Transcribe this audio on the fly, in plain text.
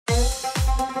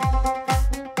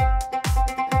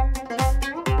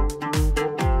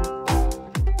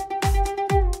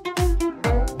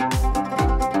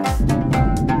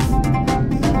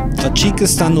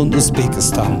Tadschikistan und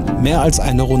Usbekistan. Mehr als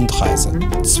eine Rundreise.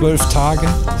 12 Tage,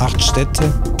 8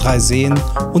 Städte, 3 Seen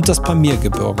und das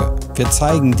Pamirgebirge. Wir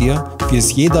zeigen dir, wie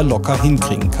es jeder locker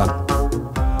hinkriegen kann.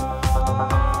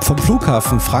 Vom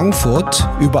Flughafen Frankfurt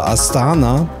über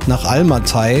Astana nach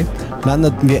Almaty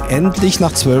landeten wir endlich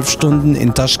nach 12 Stunden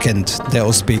in Taschkent, der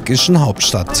usbekischen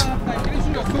Hauptstadt.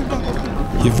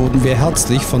 Hier wurden wir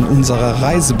herzlich von unserer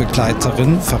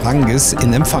Reisebegleiterin Ferangis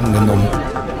in Empfang genommen.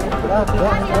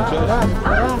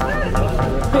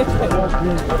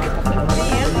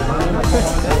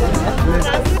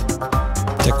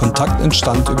 Der Kontakt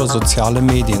entstand über soziale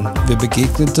Medien. Wir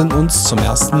begegneten uns zum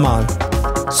ersten Mal.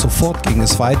 Sofort ging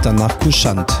es weiter nach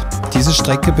Chudshand. Diese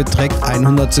Strecke beträgt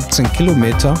 117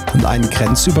 Kilometer und einen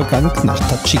Grenzübergang nach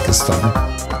Tadschikistan.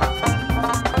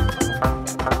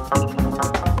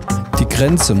 Die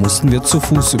Grenze mussten wir zu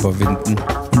Fuß überwinden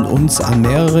und uns an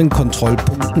mehreren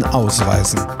Kontrollpunkten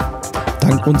ausweisen.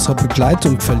 Dank unserer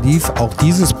Begleitung verlief auch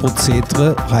dieses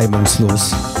Prozedere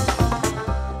reibungslos.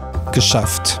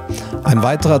 Geschafft. Ein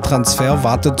weiterer Transfer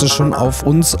wartete schon auf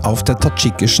uns auf der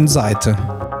tadschikischen Seite.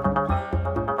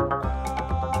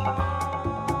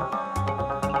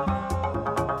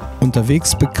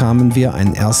 Unterwegs bekamen wir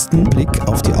einen ersten Blick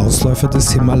auf die Ausläufe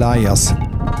des Himalayas,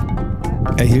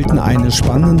 erhielten eine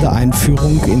spannende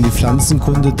Einführung in die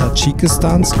Pflanzenkunde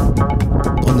Tadschikistans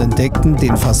und entdeckten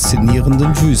den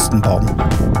faszinierenden Wüstenbaum.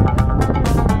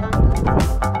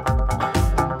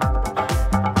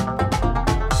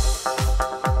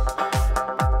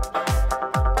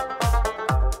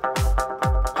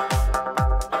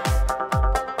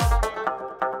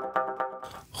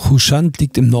 Chudshand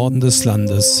liegt im Norden des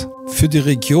Landes. Für die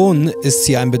Region ist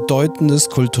sie ein bedeutendes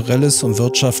kulturelles und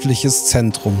wirtschaftliches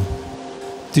Zentrum.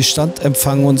 Die Stadt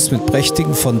empfang uns mit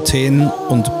prächtigen Fontänen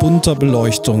und bunter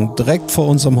Beleuchtung direkt vor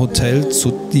unserem Hotel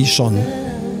Sugdiyon.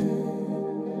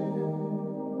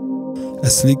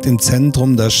 Es liegt im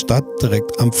Zentrum der Stadt,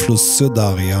 direkt am Fluss zur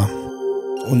Daria,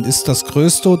 und ist das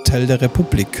größte Hotel der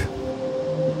Republik.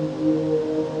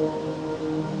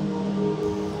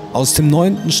 Aus dem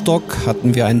 9. Stock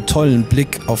hatten wir einen tollen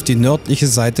Blick auf die nördliche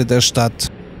Seite der Stadt.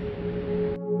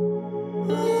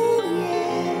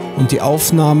 Und die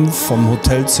Aufnahmen vom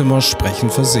Hotelzimmer sprechen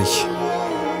für sich.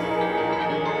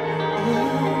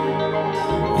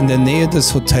 In der Nähe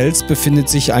des Hotels befindet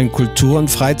sich ein Kultur-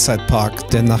 und Freizeitpark,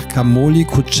 der nach Kamoli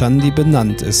Chudshand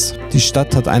benannt ist. Die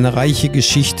Stadt hat eine reiche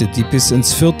Geschichte, die bis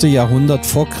ins 4. Jahrhundert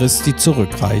vor Christi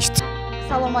zurückreicht.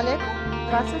 Салам алейкум.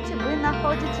 Здравствуйте, вы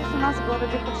находитесь у нас в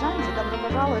городе Chudshand. Добро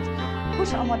пожаловать.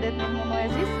 Хуш амадет мой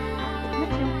азиз.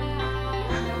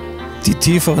 Die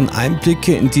tieferen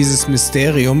Einblicke in dieses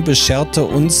Mysterium bescherte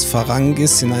uns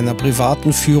Ferangis in einer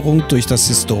privaten Führung durch das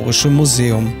Historische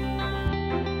Museum.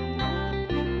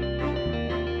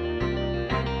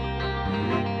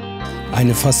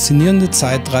 Eine faszinierende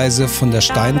Zeitreise von der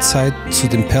Steinzeit zu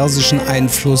dem persischen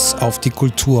Einfluss auf die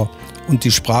Kultur und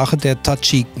die Sprache der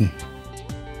Tadschiken.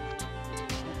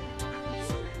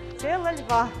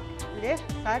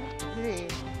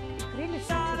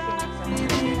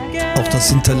 Auch das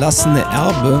hinterlassene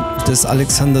Erbe des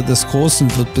Alexander des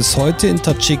Großen wird bis heute in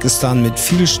Tadschikistan mit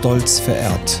viel Stolz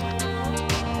verehrt.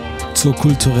 Zur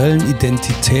kulturellen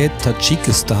Identität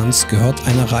Tadschikistans gehört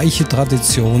eine reiche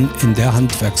Tradition in der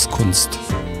Handwerkskunst.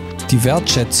 Die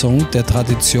Wertschätzung der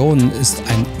Traditionen ist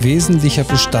ein wesentlicher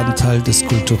Bestandteil des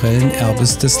kulturellen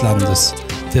Erbes des Landes,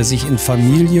 der sich in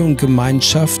Familie und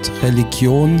Gemeinschaft,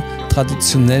 Religion,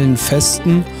 traditionellen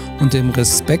Festen und dem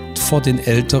Respekt vor den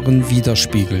Älteren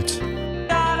widerspiegelt.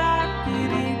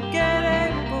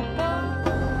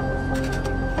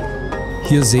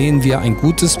 Hier sehen wir ein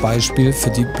gutes Beispiel für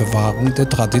die Bewahrung der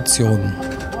Traditionen.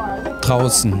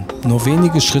 Draußen, nur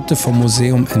wenige Schritte vom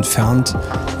Museum entfernt,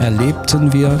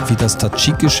 erlebten wir, wie das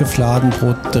Tadschikische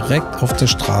Fladenbrot direkt auf der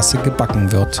Straße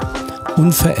gebacken wird,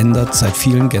 unverändert seit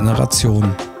vielen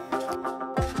Generationen.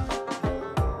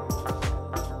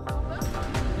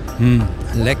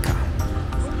 Lecker!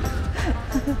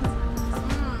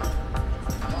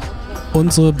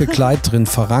 Unsere Begleiterin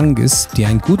Ferangis, die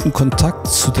einen guten Kontakt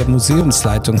zu der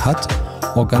Museumsleitung hat,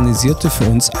 organisierte für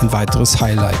uns ein weiteres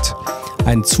Highlight: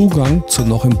 einen Zugang zur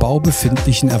noch im Bau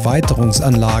befindlichen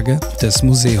Erweiterungsanlage des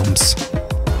Museums.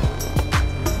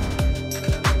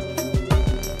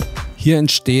 Hier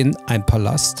entstehen ein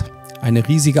Palast, eine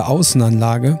riesige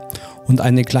Außenanlage und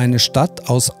eine kleine Stadt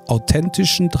aus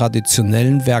authentischen,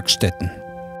 traditionellen Werkstätten.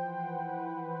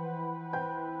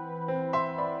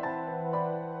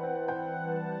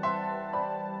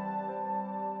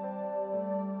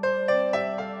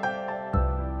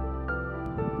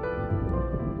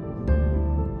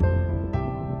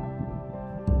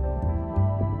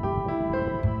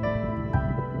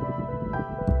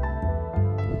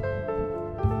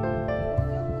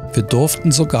 Wir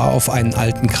durften sogar auf einen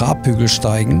alten Grabhügel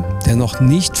steigen, der noch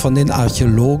nicht von den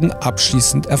Archäologen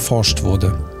abschließend erforscht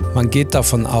wurde. Man geht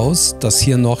davon aus, dass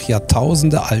hier noch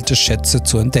Jahrtausende alte Schätze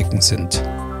zu entdecken sind.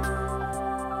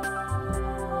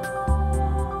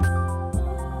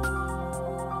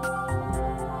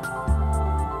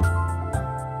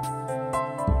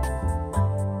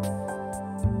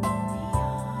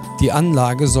 Die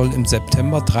Anlage soll im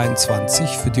September 2023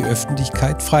 für die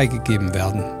Öffentlichkeit freigegeben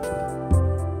werden.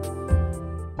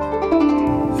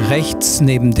 Rechts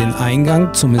neben dem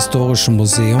Eingang zum Historischen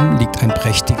Museum liegt ein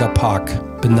prächtiger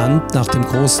Park, benannt nach dem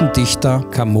großen Dichter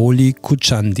Kamoli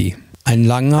Chudshand. Ein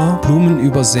langer,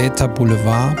 blumenübersäter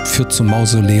Boulevard führt zum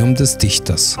Mausoleum des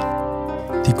Dichters.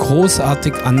 Die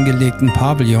großartig angelegten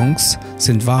Pavillons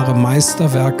sind wahre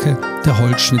Meisterwerke der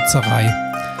Holzschnitzerei.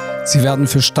 Sie werden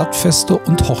für Stadtfeste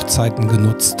und Hochzeiten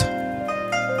genutzt.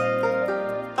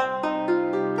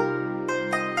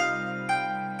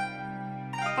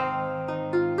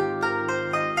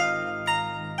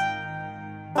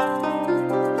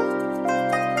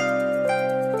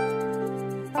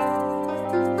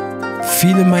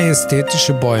 Viele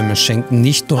majestätische Bäume schenken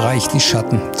nicht nur reichlich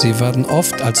Schatten, sie werden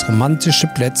oft als romantische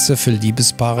Plätze für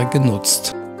Liebespaare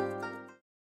genutzt.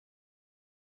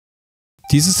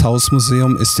 Dieses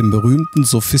Hausmuseum ist dem berühmten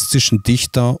sophistischen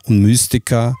Dichter und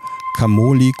Mystiker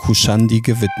Kamoli Chudshand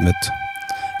gewidmet.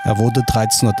 Er wurde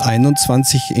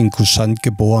 1321 in Chudshand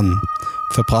geboren,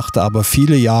 verbrachte aber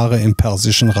viele Jahre im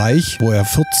Persischen Reich, wo er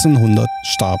 1400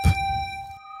 starb.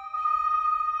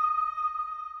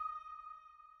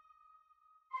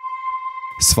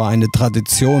 Es war eine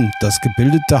Tradition, dass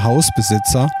gebildete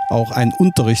Hausbesitzer auch ein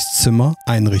Unterrichtszimmer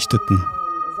einrichteten.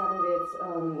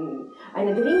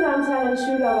 Eine geringe Anzahl an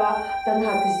Schülern war, dann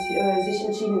hat es sich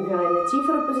entschieden für eine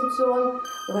tiefere Position.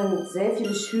 Wenn sehr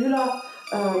viele Schüler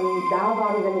da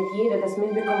waren, damit jeder das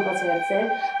mitbekommt, was er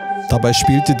erzählt. Dabei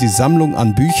spielte die Sammlung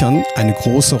an Büchern eine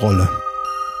große Rolle.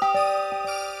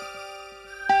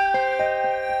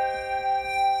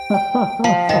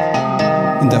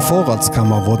 In der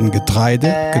Vorratskammer wurden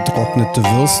Getreide, getrocknete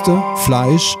Würste,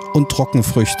 Fleisch und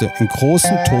Trockenfrüchte in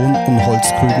großen Ton- und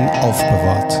Holzkrügen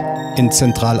aufbewahrt. In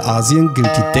Zentralasien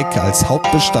gilt die Decke als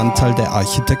Hauptbestandteil der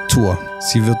Architektur.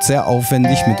 Sie wird sehr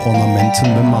aufwendig mit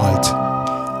Ornamenten bemalt.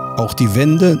 Auch die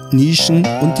Wände, Nischen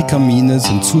und die Kamine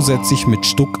sind zusätzlich mit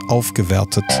Stuck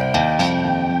aufgewertet.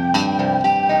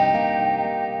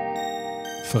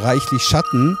 Für reichlich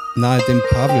Schatten nahe dem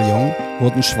Pavillon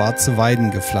wurden schwarze Weiden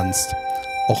gepflanzt.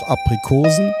 Auch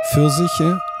Aprikosen,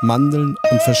 Pfirsiche, Mandeln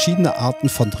und verschiedene Arten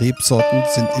von Rebsorten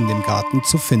sind in dem Garten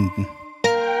zu finden.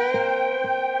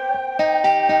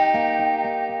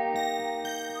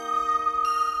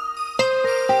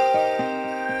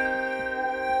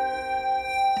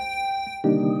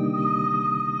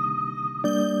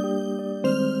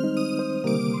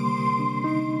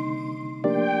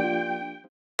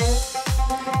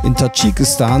 In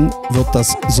Tadschikistan wird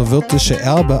das sowjetische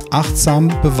Erbe achtsam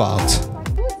bewahrt.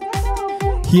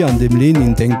 Hier an dem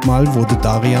Lenin Denkmal wurde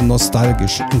Daria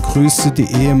nostalgisch und grüßte die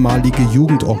ehemalige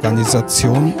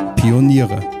Jugendorganisation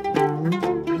Pioniere.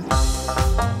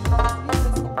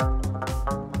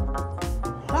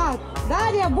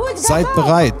 Seid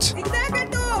bereit,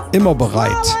 immer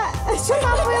bereit.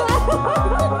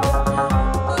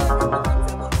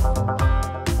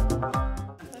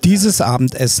 Dieses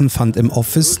Abendessen fand im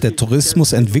Office der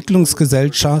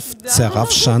Tourismusentwicklungsgesellschaft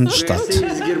Chudshand statt.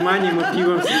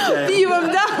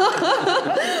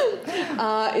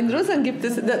 In Russland gibt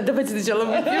es... Давайте сначала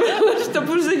выпьем,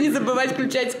 чтобы уже не забывать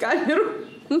включать камеру.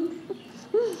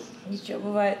 Ничего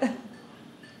бывает.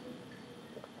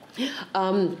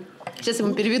 Сейчас я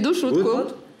вам переведу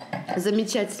шутку.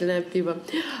 Замечательное Пиво.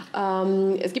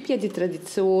 Es gibt ja die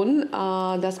Tradition,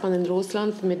 dass man in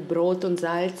Russland mit Brot und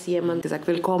Salz jemand gesagt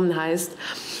willkommen heißt.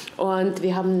 Und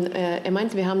wir haben, er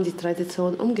meint, wir haben die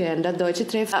Tradition umgeändert. Deutsche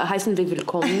Treffen heißen wir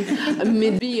willkommen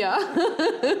mit Bier.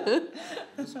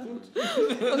 Das ist gut.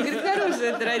 Und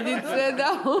хорошая традиция,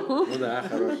 да.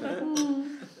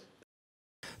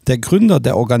 Der Gründer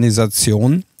der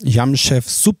Organisation, Jamschew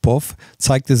Supow,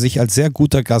 zeigte sich als sehr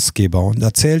guter Gastgeber und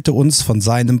erzählte uns von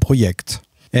seinem Projekt.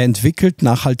 Er entwickelt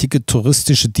nachhaltige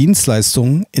touristische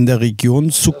Dienstleistungen in der Region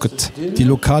Sugdiyon, die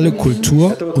lokale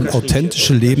Kultur und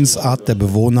authentische Lebensart der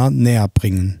Bewohner näher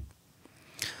bringen.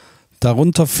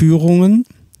 Darunter Führungen,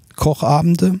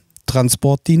 Kochabende,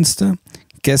 Transportdienste,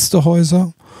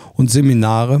 Gästehäuser und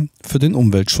Seminare für den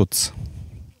Umweltschutz.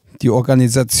 Die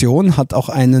Organisation hat auch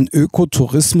einen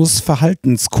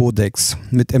Ökotourismus-Verhaltenskodex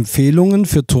mit Empfehlungen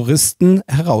für Touristen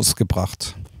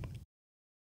herausgebracht.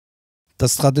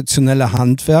 Das traditionelle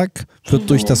Handwerk wird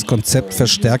durch das Konzept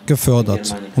verstärkt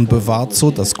gefördert und bewahrt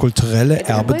so das kulturelle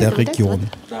Erbe der Region.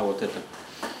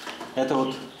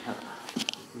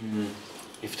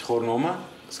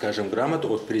 Скажем,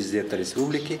 грамоту от президента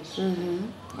республики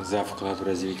за вклад в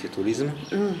развитие туризма.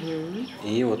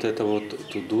 И вот это вот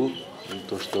туду,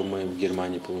 то, что мы в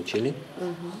Германии получили.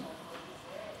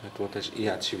 Это вот и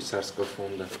от швейцарского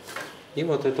фонда. И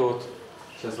вот это вот,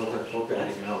 сейчас вот это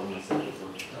оригинал у нас,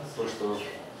 то, что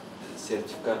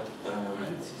сертификат.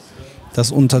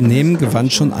 Das Unternehmen gewann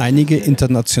schon einige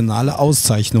internationale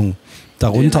Auszeichnungen,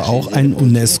 darunter auch ein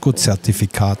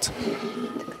UNESCO-Zertifikat.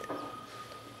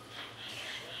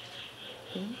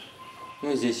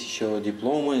 Ну, здесь еще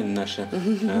дипломы. Наша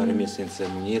ремесленница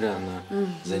Мунира, она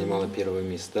занимала первые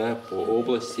места по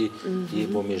области и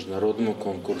по международному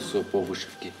конкурсу по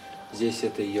вышивке. Здесь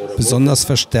это ее работа. Besonders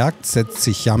verstärkt setzt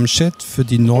sich Jamshed für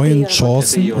die neuen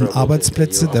Chancen und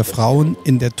Arbeitsplätze der Frauen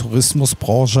in der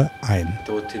Tourismusbranche ein.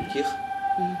 Это вот Тырких,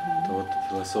 это вот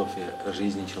философия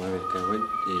жизни человека,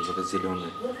 и вот эта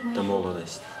зеленая, это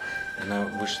молодость. Она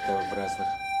вышита в разных.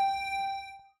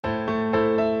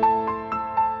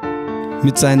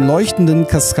 Mit seinen leuchtenden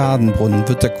Kaskadenbrunnen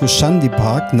wird der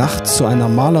Chudshand-Park nachts zu einer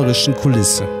malerischen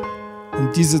Kulisse.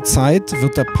 Um diese Zeit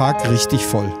wird der Park richtig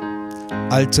voll.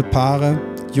 Alte Paare,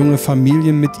 junge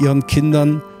Familien mit ihren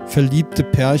Kindern, verliebte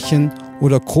Pärchen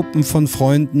oder Gruppen von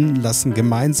Freunden lassen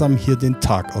gemeinsam hier den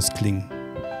Tag ausklingen.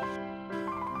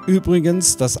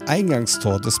 Übrigens, das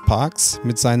Eingangstor des Parks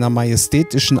mit seiner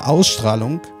majestätischen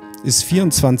Ausstrahlung ist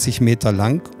 24 Meter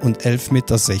lang und 11,60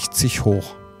 Meter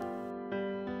hoch.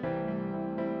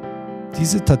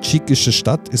 Diese tadschikische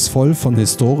Stadt ist voll von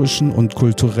historischen und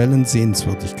kulturellen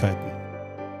Sehenswürdigkeiten.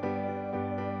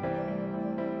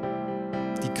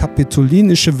 Die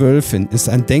kapitolinische Wölfin ist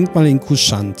ein Denkmal in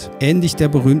Chudshand, ähnlich der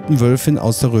berühmten Wölfin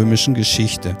aus der römischen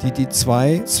Geschichte, die die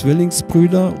zwei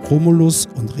Zwillingsbrüder Romulus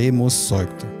und Remus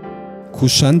säugte.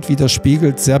 Chudshand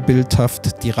widerspiegelt sehr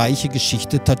bildhaft die reiche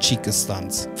Geschichte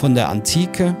Tadschikistans. Von der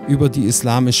Antike über die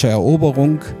islamische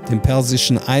Eroberung, dem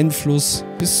persischen Einfluss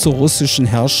bis zur russischen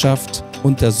Herrschaft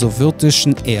und der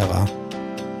sowjetischen Ära.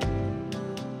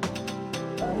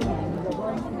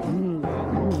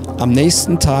 Am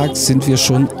nächsten Tag sind wir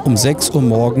schon um 6 Uhr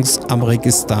morgens am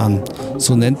Registan,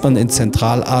 so nennt man in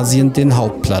Zentralasien den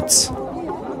Hauptplatz.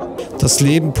 Das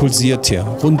Leben pulsiert hier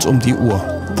rund um die Uhr.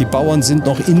 Die Bauern sind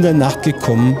noch in der Nacht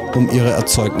gekommen, um ihre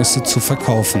Erzeugnisse zu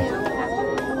verkaufen.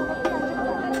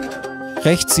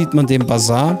 Rechts sieht man den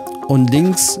Bazar und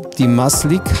links die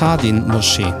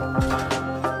Maslik-Hadin-Moschee.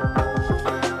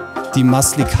 Die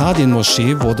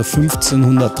Maslik-Hadin-Moschee wurde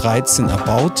 1513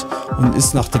 erbaut und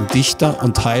ist nach dem Dichter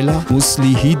und Heiler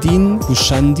Muslihiddin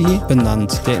Kushandi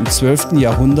benannt, der im 12.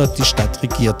 Jahrhundert die Stadt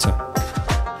regierte.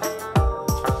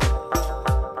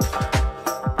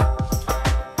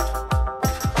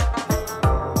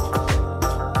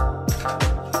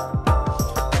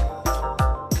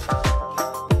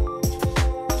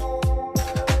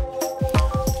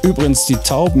 Übrigens, die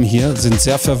Tauben hier sind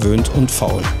sehr verwöhnt und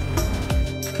faul.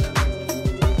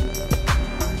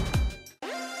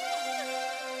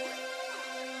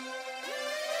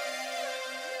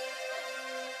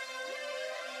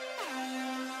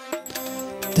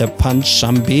 Der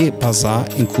Panchshambe-Bazar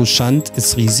in Chudshand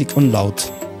ist riesig und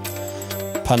laut.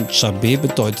 Panchshambe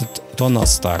bedeutet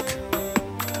Donnerstag.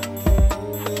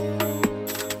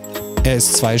 Er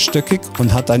ist zweistöckig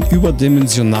und hat ein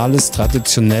überdimensionales,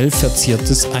 traditionell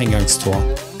verziertes Eingangstor.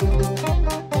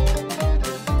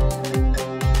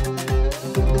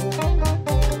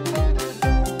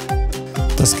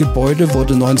 Das Gebäude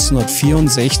wurde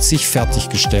 1964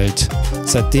 fertiggestellt.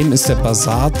 Seitdem ist der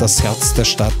Bazar das Herz der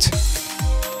Stadt.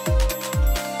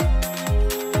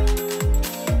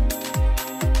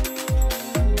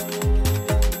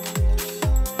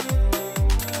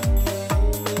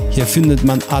 Hier findet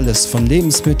man alles, von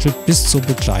Lebensmitteln bis zur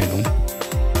Bekleidung.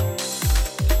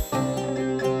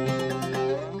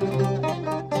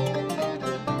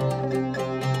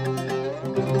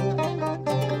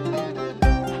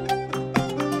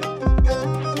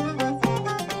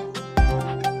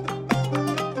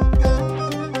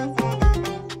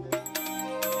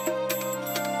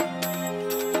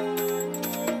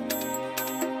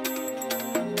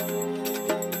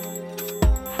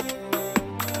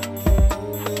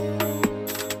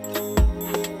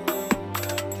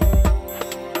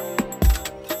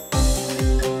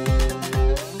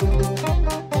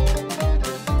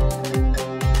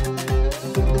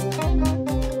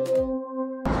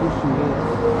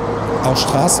 Auch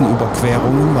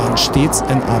Straßenüberquerungen waren stets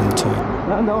ein Abenteuer.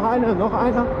 Ja, noch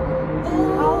einer.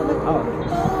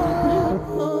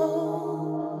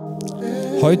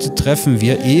 Heute treffen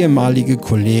wir ehemalige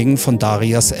Kollegen von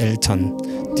Darias Eltern,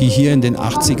 die hier in den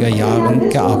 80er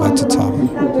Jahren gearbeitet haben.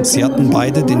 Sie hatten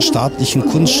beide den staatlichen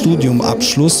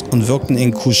Kunststudiumabschluss und wirkten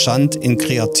in Chudschand in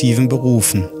kreativen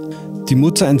Berufen. Die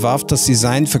Mutter entwarf das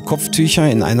Design für Kopftücher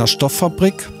in einer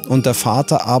Stofffabrik und der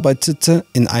Vater arbeitete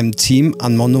in einem Team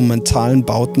an monumentalen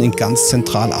Bauten in ganz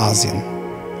Zentralasien.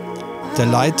 Der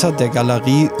Leiter der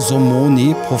Galerie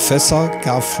Samonion, Professor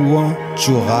Gafur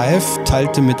Djuraev,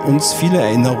 teilte mit uns viele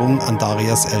Erinnerungen an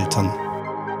Darias Eltern.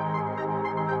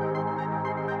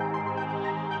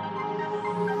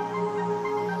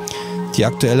 Die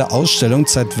aktuelle Ausstellung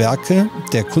zeigt Werke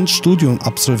der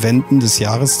Kunststudium-Absolventen des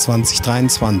Jahres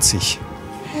 2023.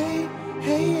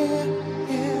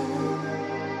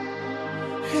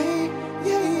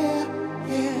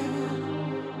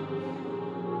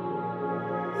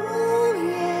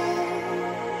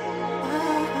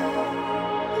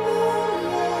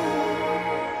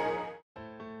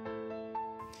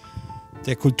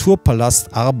 Der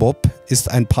Kulturpalast Arbob ist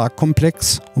ein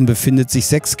Parkkomplex und befindet sich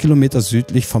 6 Kilometer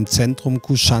südlich vom Zentrum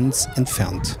Chudschands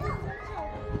entfernt.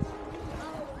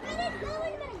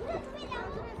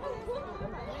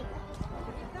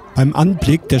 Beim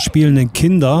Anblick der spielenden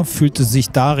Kinder fühlte sich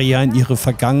Daria in ihre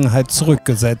Vergangenheit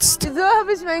zurückgesetzt. So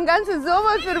habe ich meinen ganzen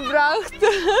Sommer verbracht.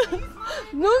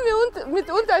 Nur mit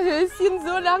Unterhöschen,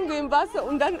 so lange im Wasser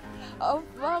und dann auf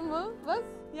warme, was?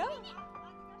 Ja?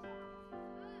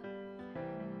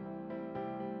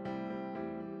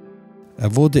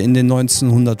 Er wurde in den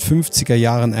 1950er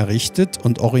Jahren errichtet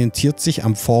und orientiert sich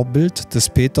am Vorbild des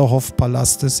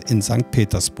Peterhof-Palastes in St.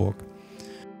 Petersburg.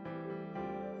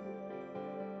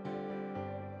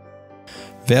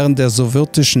 Während der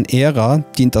sowjetischen Ära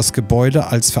dient das Gebäude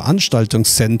als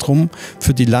Veranstaltungszentrum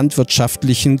für die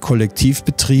landwirtschaftlichen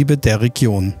Kollektivbetriebe der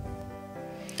Region.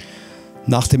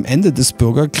 Nach dem Ende des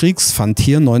Bürgerkriegs fand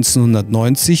hier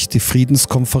 1990 die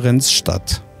Friedenskonferenz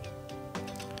statt.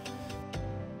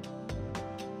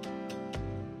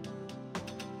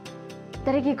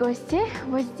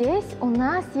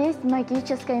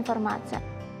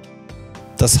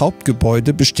 Das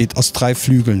Hauptgebäude besteht aus 3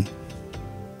 Flügeln.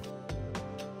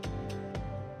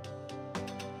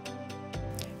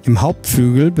 Im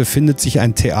Hauptflügel befindet sich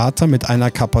ein Theater mit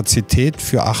einer Kapazität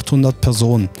für 800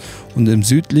 Personen und im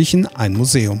südlichen ein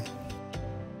Museum.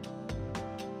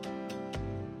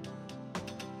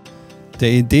 Der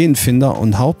Ideenfinder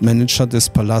und Hauptmanager des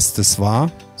Palastes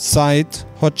war Said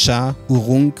Hoxha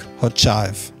Urung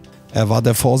Hoxhaev. Er war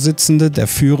der Vorsitzende der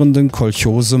führenden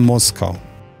Kolchose Moskau.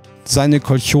 Seine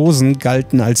Kolchosen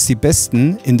galten als die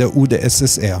besten in der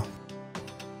UdSSR.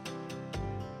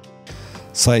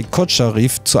 Said Hoxha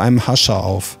rief zu einem Hascha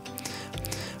auf,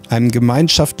 einem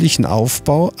gemeinschaftlichen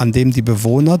Aufbau, an dem die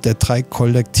Bewohner der 3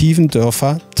 kollektiven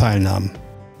Dörfer teilnahmen.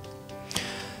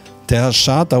 Der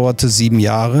Hascha dauerte 7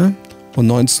 Jahre und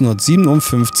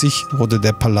 1957 wurde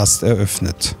der Palast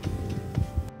eröffnet.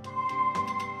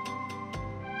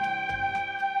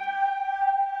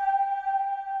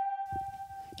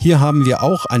 Hier haben wir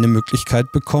auch eine Möglichkeit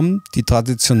bekommen, die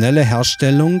traditionelle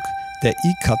Herstellung der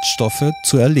Ikat-Stoffe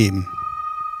zu erleben.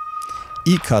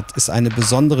 Ikat ist eine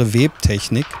besondere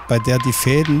Webtechnik, bei der die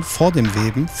Fäden vor dem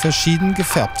Weben verschieden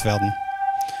gefärbt werden.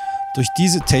 Durch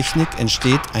diese Technik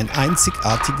entsteht ein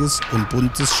einzigartiges und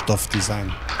buntes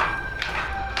Stoffdesign.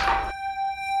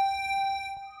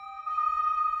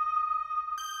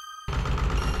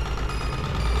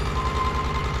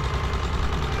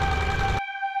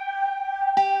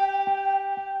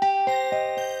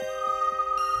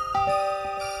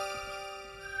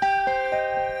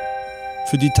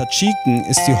 Für die Tadschiken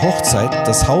ist die Hochzeit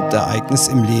das Hauptereignis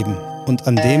im Leben und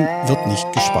an dem wird nicht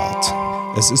gespart.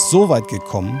 Es ist so weit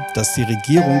gekommen, dass die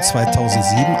Regierung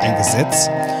 2007 ein Gesetz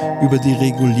über die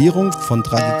Regulierung von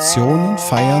Traditionen,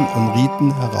 Feiern und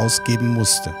Riten herausgeben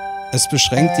musste. Es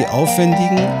beschränkt die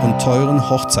aufwendigen und teuren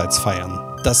Hochzeitsfeiern.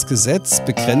 Das Gesetz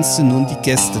begrenzte nun die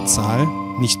Gästezahl,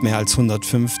 nicht mehr als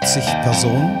 150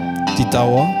 Personen, die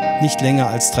Dauer, nicht länger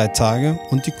als 3 Tage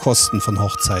und die Kosten von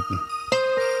Hochzeiten.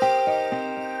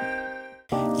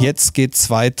 Jetzt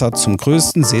geht's weiter zum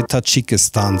größten See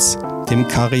Tadschikistans, dem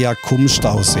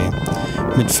Kairaikkum-Stausee,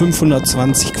 mit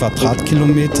 520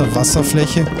 Quadratkilometer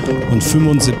Wasserfläche und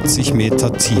 75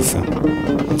 Meter Tiefe.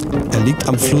 Er liegt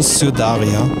am Fluss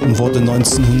Sydaria und wurde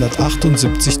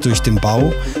 1978 durch den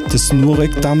Bau des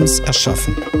Nurek-Damms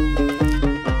erschaffen.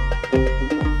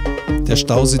 Der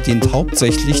Stausee dient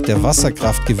hauptsächlich der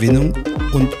Wasserkraftgewinnung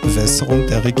und Bewässerung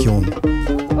der Region.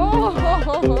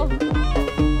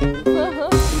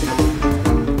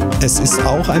 Es ist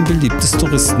auch ein beliebtes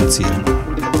Touristenziel.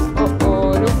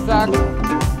 Oh, Rucksack.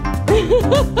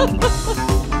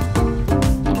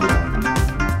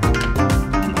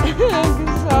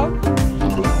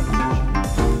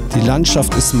 Die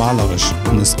Landschaft ist malerisch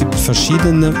und es gibt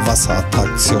verschiedene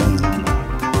Wasserattraktionen.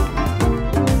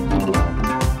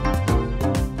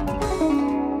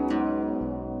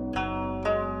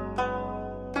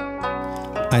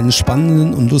 Einen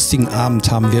spannenden und lustigen Abend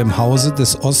haben wir im Hause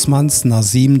des Osmans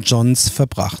Nazim Johns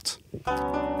verbracht.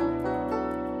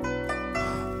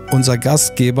 Unser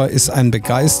Gastgeber ist ein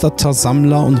begeisterter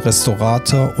Sammler und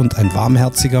Restaurator und ein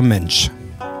warmherziger Mensch.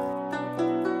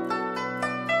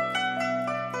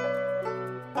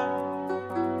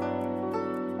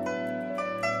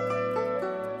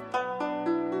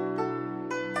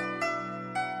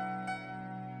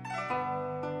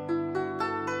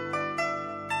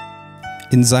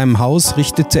 In seinem Haus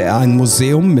richtete er ein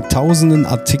Museum mit tausenden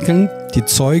Artikeln, die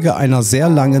Zeuge einer sehr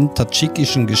langen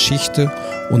tadschikischen Geschichte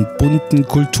und bunten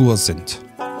Kultur sind.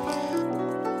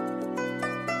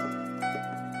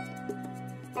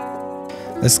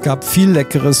 Es gab viel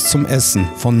Leckeres zum Essen,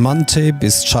 von Mante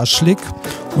bis Schaschlik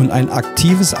und ein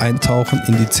aktives Eintauchen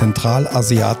in die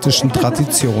zentralasiatischen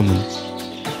Traditionen.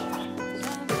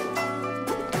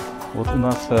 Вот у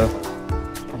нас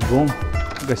дом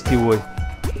гостевой.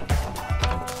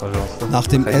 Nach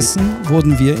dem Essen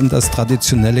wurden wir in das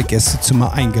traditionelle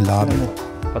Gästezimmer eingeladen.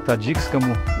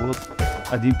 По-таджикскому вот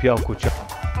один пиалку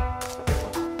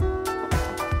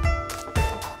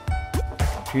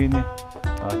чайники,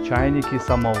 чайники,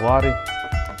 самовары,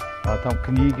 там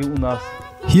книги у нас.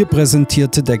 Hier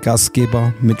präsentierte der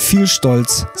Gastgeber mit viel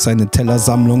Stolz seine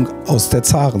Tellersammlung aus der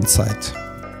Zarenzeit.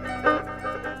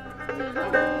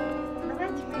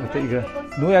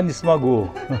 Ну я не смогу.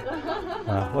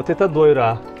 Вот это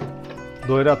дойра.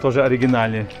 Дойра тоже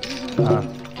оригинальный.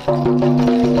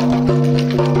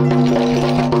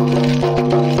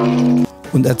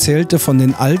 Und erzählte von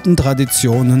den alten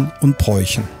Traditionen und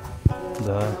Bräuchen.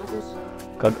 Да,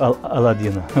 как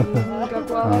Аладдина.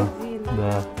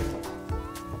 Да.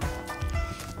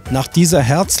 Nach dieser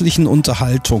herzlichen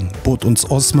Unterhaltung bot uns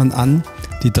Osman an,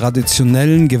 die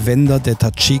traditionellen Gewänder der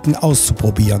Tadschiken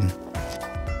auszuprobieren.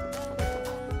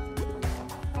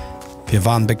 Wir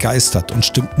waren begeistert und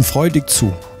stimmten freudig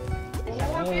zu.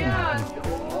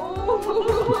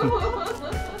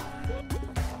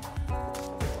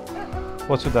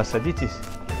 Вот сюда садитесь.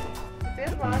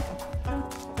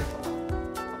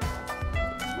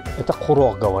 Это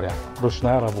курок, говорят,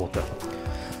 ручная работа.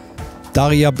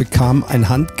 Daria bekam ein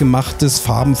handgemachtes,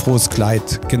 farbenfrohes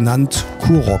Kleid, genannt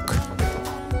Kurok.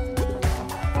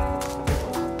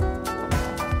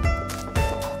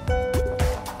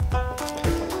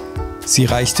 Sie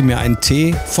reichte mir einen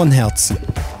Tee von Herzen.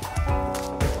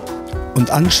 Und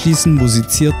anschließend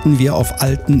musizierten wir auf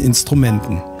alten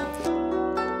Instrumenten.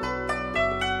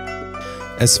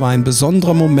 Es war ein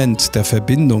besonderer Moment der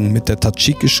Verbindung mit der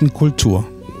tadschikischen Kultur.